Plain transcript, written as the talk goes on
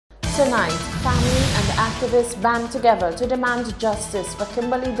Tonight, family and activists band together to demand justice for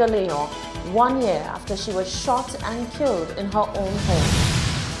Kimberly DeLeon 1 year after she was shot and killed in her own home.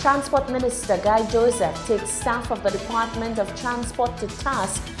 Transport Minister Guy Joseph takes staff of the Department of Transport to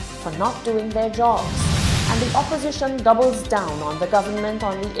task for not doing their jobs. And the opposition doubles down on the government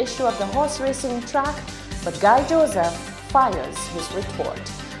on the issue of the horse racing track, but Guy Joseph fires his retort.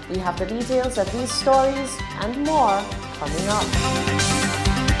 We have the details of these stories and more coming up.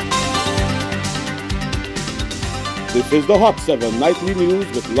 This is the Hot 7 Nightly News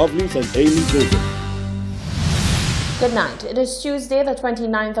with Lovelace and Amy Joseph. Good night. It is Tuesday, the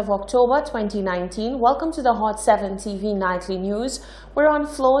 29th of October, 2019. Welcome to the Hot 7 TV Nightly News. We're on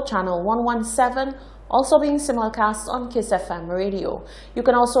Flow Channel 117, also being simulcast on Kiss FM Radio. You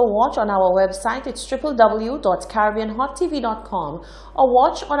can also watch on our website. It's www.caribbeanhottv.com or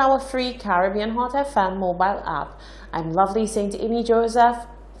watch on our free Caribbean Hot FM mobile app. I'm lovely St. Amy Joseph.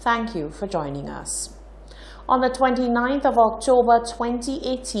 Thank you for joining us. On the 29th of October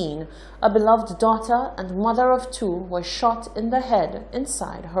 2018, a beloved daughter and mother of two was shot in the head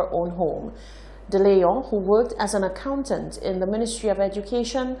inside her own home. DeLeon, who worked as an accountant in the Ministry of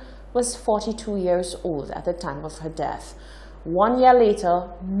Education, was 42 years old at the time of her death. 1 year later,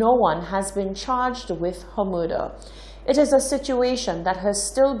 no one has been charged with her murder. It is a situation that her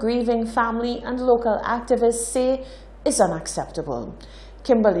still grieving family and local activists say is unacceptable.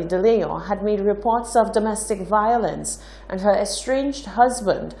 Kimberly DeLeon had made reports of domestic violence, and her estranged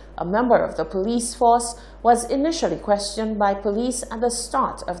husband, a member of the police force, was initially questioned by police at the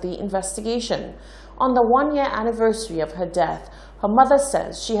start of the investigation. On the 1 year anniversary of her death, her mother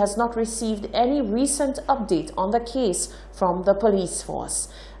says she has not received any recent update on the case from the police force.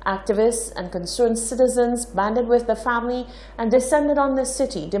 Activists and concerned citizens banded with the family and descended on the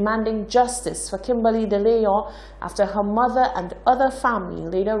city demanding justice for Kimberly DeLeon after her mother and other family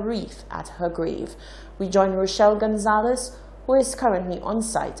laid a wreath at her grave. We join Rochelle Gonzalez, who is currently on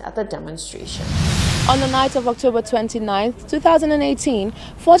site at the demonstration. On the night of October 29, 2018,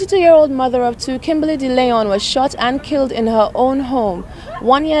 42-year-old mother of two, Kimberly DeLeon, was shot and killed in her own home.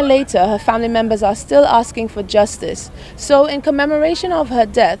 1 year later, her family members are still asking for justice. So, in commemoration of her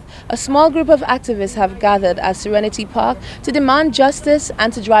death, a small group of activists have gathered at Serenity Park to demand justice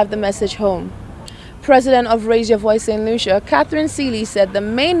and to drive the message home. President of Raise Your Voice St. Lucia, Catherine Seeley, said the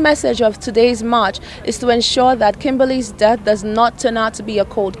main message of today's march is to ensure that Kimberly's death does not turn out to be a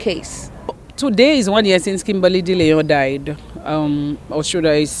cold case. Today is 1 year since Kimberly DeLeon died, or should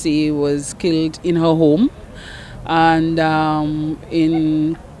I say was killed in her home, and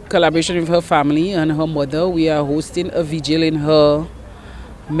in collaboration with her family and her mother, we are hosting a vigil in her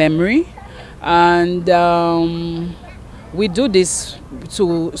memory, and we do this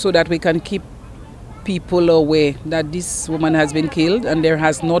so that we can keep people aware that this woman has been killed and there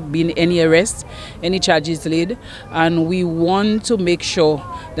has not been any arrest, any charges laid, and we want to make sure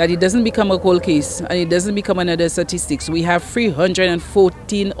that it doesn't become a cold case and it doesn't become another statistics. We have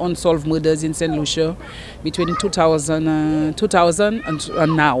 314 unsolved murders in St. Lucia between 2000 and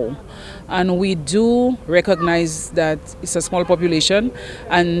now, and we do recognize that it's a small population,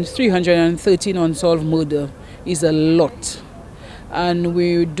 and 313 unsolved murder is a lot, and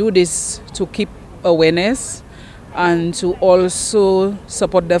we do this to keep awareness and to also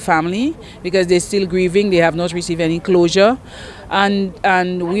support the family because they're still grieving, they have not received any closure,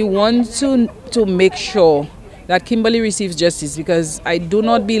 and we want to make sure that Kimberly receives justice, because I do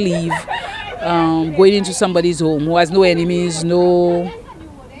not believe going into somebody's home who has no enemies, no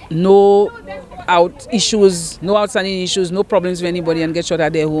outstanding issues, no problems with anybody, and get shot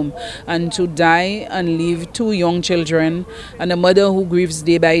at their home, and to die and leave two young children and a mother who grieves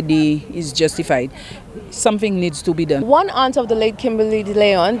day by day is justified. Something needs to be done. One aunt of the late Kimberly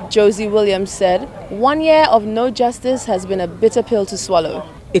DeLeon, Josie Williams, said 1 year of no justice has been a bitter pill to swallow.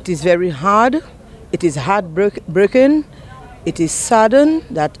 It is very hard. It is heartbreaking. It is saddened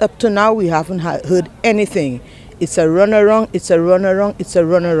that up to now we haven't heard anything. It's a runaround, it's a runaround, it's a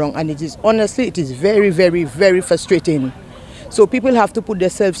runaround, and it is honestly, it is very, very, very frustrating. So people have to put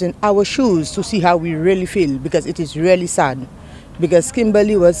themselves in our shoes to see how we really feel, because it is really sad. Because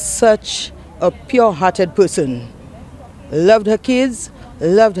Kimberly was such a pure-hearted person, loved her kids,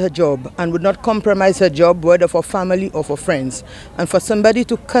 loved her job, and would not compromise her job, whether for family or for friends. And for somebody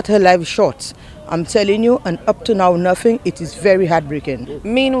to cut her life short, I'm telling you, and up to now nothing, it is very heartbreaking.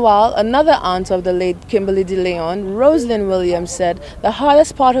 Meanwhile, another aunt of the late Kimberly DeLeon, Rosalind Williams, said the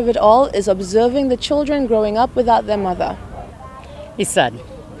hardest part of it all is observing the children growing up without their mother. It's sad.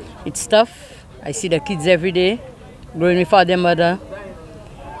 It's tough. I see the kids every day growing without their mother.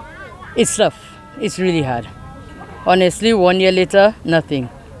 It's tough. It's really hard. Honestly, 1 year later, nothing.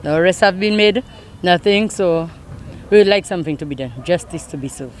 No arrests have been made, nothing, so we would like something to be done, justice to be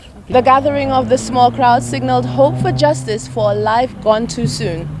served. The gathering of the small crowd signaled hope for justice for a life gone too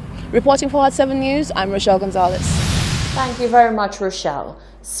soon. Reporting for Hot 7 News, I'm Rochelle Gonzalez. Thank you very much, Rochelle.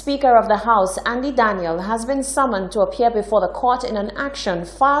 Speaker of the House, Andy Daniel, has been summoned to appear before the court in an action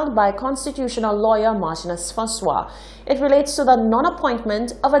filed by constitutional lawyer Martinus Foswa. It relates to the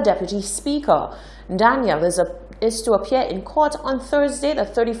non-appointment of a deputy speaker. Daniel is to appear in court on Thursday, the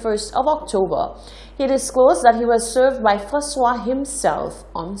 31st of October. He disclosed that he was served by Foswa himself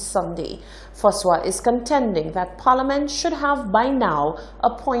on Sunday. Foswa is contending that Parliament should have by now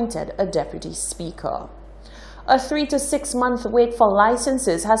appointed a deputy speaker. A 3 to 6 month wait for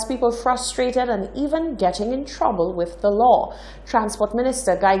licenses has people frustrated and even getting in trouble with the law. Transport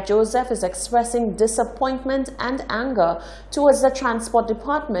Minister Guy Joseph is expressing disappointment and anger towards the Transport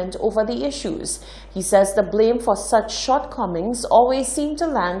Department over the issues. He says the blame for such shortcomings always seem to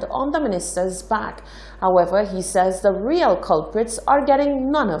land on the minister's back. However, he says the real culprits are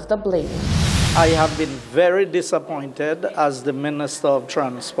getting none of the blame. I have been very disappointed as the Minister of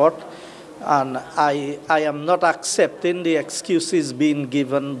Transport, and I am not accepting the excuses being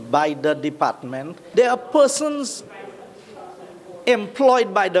given by the department. There are persons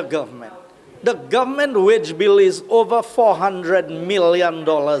employed by the government. The government wage bill is over $400 million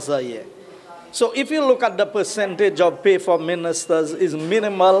a year. So if you look at the percentage of pay for ministers is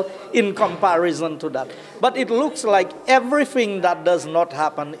minimal in comparison to that. But it looks like everything that does not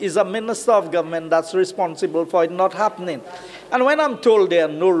happen is a minister of government that's responsible for it not happening. And when I'm told there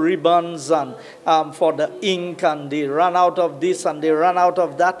are no ribbons and for the ink and they run out of this and they run out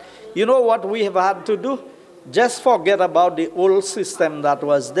of that, you know what we have had to do? Just forget about the old system that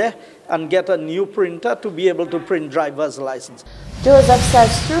was there and get a new printer to be able to print driver's license. Joseph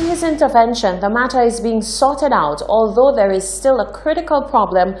says through his intervention, the matter is being sorted out, although there is still a critical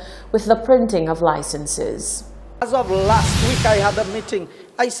problem with the printing of licenses. As of last week, I had a meeting.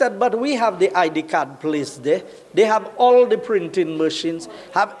 I said, but we have the ID card placed there. They have all the printing machines.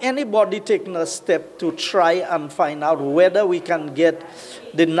 Have anybody taken a step to try and find out whether we can get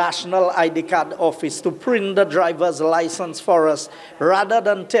the National ID Card Office to print the driver's license for us, rather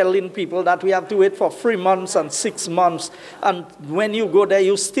than telling people that we have to wait for 3 months and 6 months, and when you go there,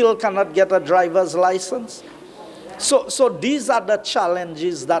 you still cannot get a driver's license? So these are the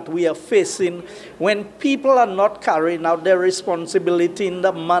challenges that we are facing when people are not carrying out their responsibility in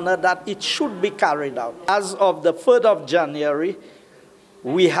the manner that it should be carried out. As of the 3rd of January,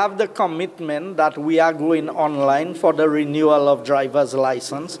 we have the commitment that we are going online for the renewal of driver's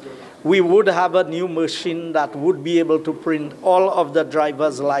license. We would have a new machine that would be able to print all of the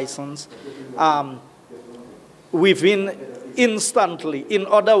driver's license instantly. In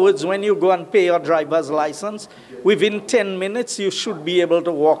other words, when you go and pay your driver's license, within 10 minutes, you should be able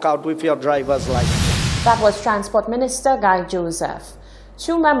to walk out with your driver's license. That was Transport Minister Guy Joseph.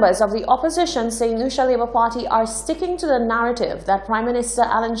 2 members of the opposition St. Lucia Labour Party are sticking to the narrative that Prime Minister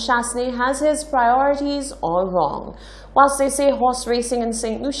Alan Chasney has his priorities all wrong. Whilst they say horse racing in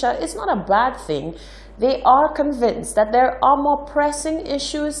St. Lucia is not a bad thing, they are convinced that there are more pressing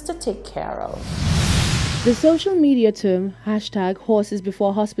issues to take care of. The social media term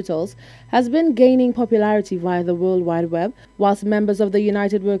 #HorsesBeforeHospitals has been gaining popularity via the World Wide Web, whilst members of the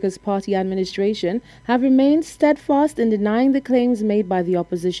United Workers' Party administration have remained steadfast in denying the claims made by the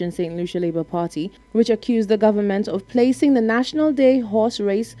opposition St. Lucia Labour Party, which accused the government of placing the National Day horse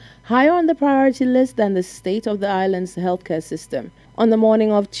race higher on the priority list than the state of the island's healthcare system. On the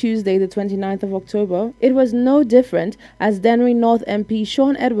morning of Tuesday, the 29th of October, it was no different, as Dennery North MP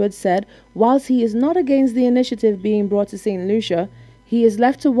Sean Edwards said, whilst he is not against the initiative being brought to St. Lucia, he is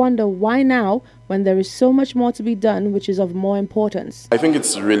left to wonder why now, when there is so much more to be done, which is of more importance. I think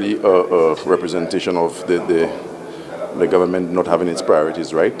it's really a representation of the government not having its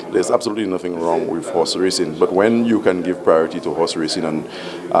priorities right. There's absolutely nothing wrong with horse racing, but when you can give priority to horse racing and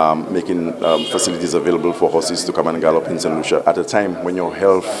making facilities available for horses to come and gallop in St. Lucia at a time when your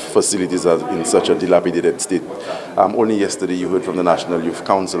health facilities are in such a dilapidated state. Only yesterday you heard from the National Youth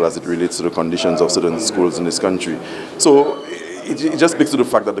Council as it relates to the conditions of certain schools in this country. So it just speaks to the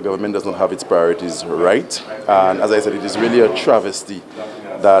fact that the government does not have its priorities right. And as I said, it is really a travesty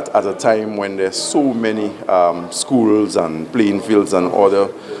that at a time when there's so many schools and playing fields and other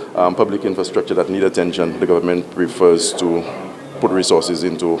public infrastructure that need attention, the government prefers to put resources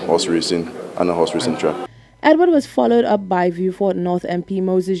into horse racing and a horse racing track. Edward was followed up by Viewfort North MP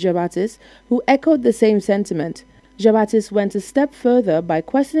Moses Jabatis, who echoed the same sentiment. Jabatis went a step further by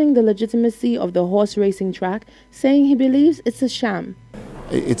questioning the legitimacy of the horse racing track, saying he believes it's a sham.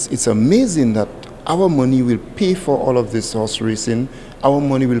 It's amazing that our money will pay for all of this horse racing, our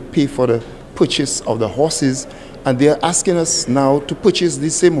money will pay for the purchase of the horses, and they are asking us now to purchase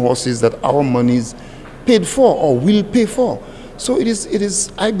these same horses that our money is paid for or will pay for. So it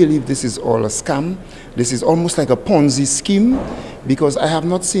is, I believe this is all a scam. This is almost like a Ponzi scheme, because I have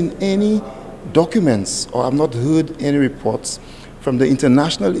not seen any documents or I've not heard any reports from the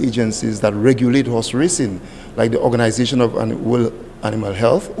international agencies that regulate horse racing, like the Organization of World Animal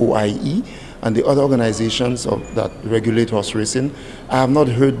Health, OIE, and the other organizations that regulate horse racing. I have not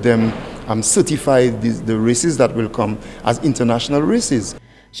heard them certify the races that will come as international races.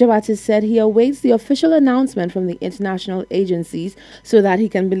 Jean-Baptiste said he awaits the official announcement from the international agencies so that he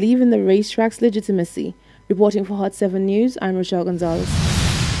can believe in the racetrack's legitimacy. Reporting for Hot 7 News, I'm Rochelle Gonzalez.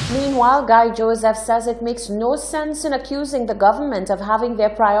 Meanwhile, Guy Joseph says it makes no sense in accusing the government of having their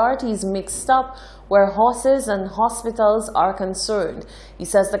priorities mixed up where horses and hospitals are concerned. He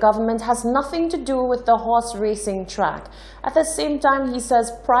says the government has nothing to do with the horse racing track. At the same time, he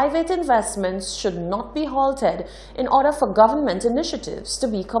says private investments should not be halted in order for government initiatives to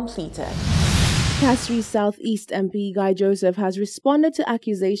be completed. Castries Southeast MP Guy Joseph has responded to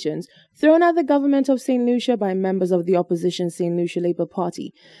accusations thrown at the government of St. Lucia by members of the opposition St. Lucia Labour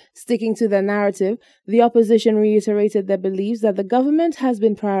Party. Sticking to their narrative, the opposition reiterated their beliefs that the government has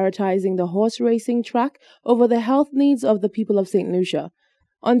been prioritizing the horse racing track over the health needs of the people of St. Lucia.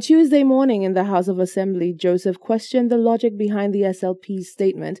 On Tuesday morning in the House of Assembly, Joseph questioned the logic behind the SLP's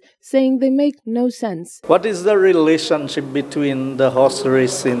statement, saying they make no sense. What is the relationship between the horse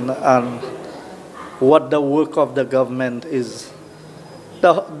racing and what the work of the government is?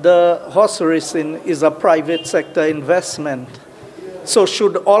 The horse racing is a private sector investment. So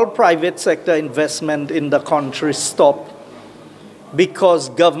should all private sector investment in the country stop because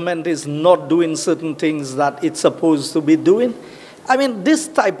government is not doing certain things that it's supposed to be doing? I mean, this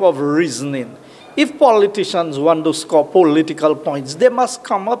type of reasoning, if politicians want to score political points, they must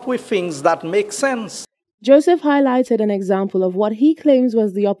come up with things that make sense. Joseph highlighted an example of what he claims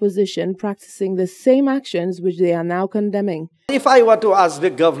was the opposition practicing the same actions which they are now condemning. If I were to ask the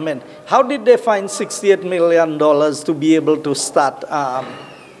government, how did they find $68 million to be able to start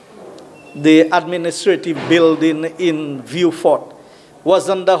the administrative building in Vieux-Fort?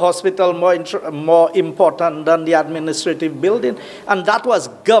 Wasn't the hospital more important than the administrative building? And that was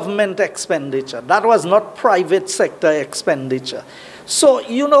government expenditure. That was not private sector expenditure. So,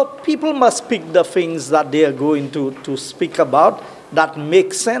 you know, people must pick the things that they are going to speak about that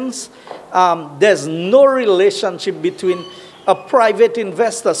make sense. There's no relationship between a private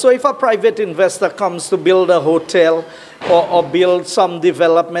investor. So if a private investor comes to build a hotel or build some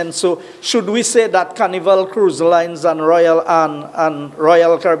development, so should we say that Carnival Cruise Lines and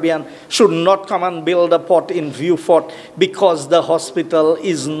Royal Caribbean should not come and build a port in Vieux-Fort because the hospital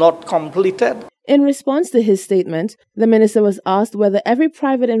is not completed? In response to his statement, the minister was asked whether every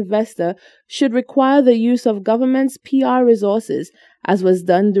private investor should require the use of government's PR resources, as was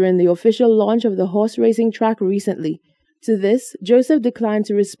done during the official launch of the horse racing track recently. To this, Joseph declined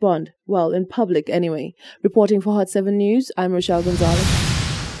to respond, well, in public anyway. Reporting for Hot 7 News, I'm Rochelle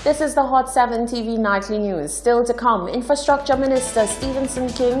Gonzalez. This is the Hot 7 TV Nightly News. Still to come, Infrastructure Minister Stephenson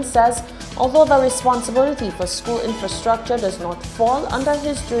King says although the responsibility for school infrastructure does not fall under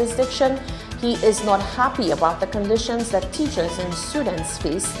his jurisdiction, he is not happy about the conditions that teachers and students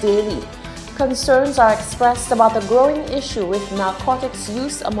face daily. Concerns are expressed about the growing issue with narcotics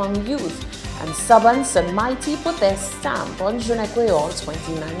use among youth, and Sabans and Mighty put their stamp on Journée Creole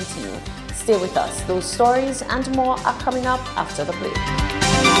 2019. Stay with us. Those stories and more are coming up after the break.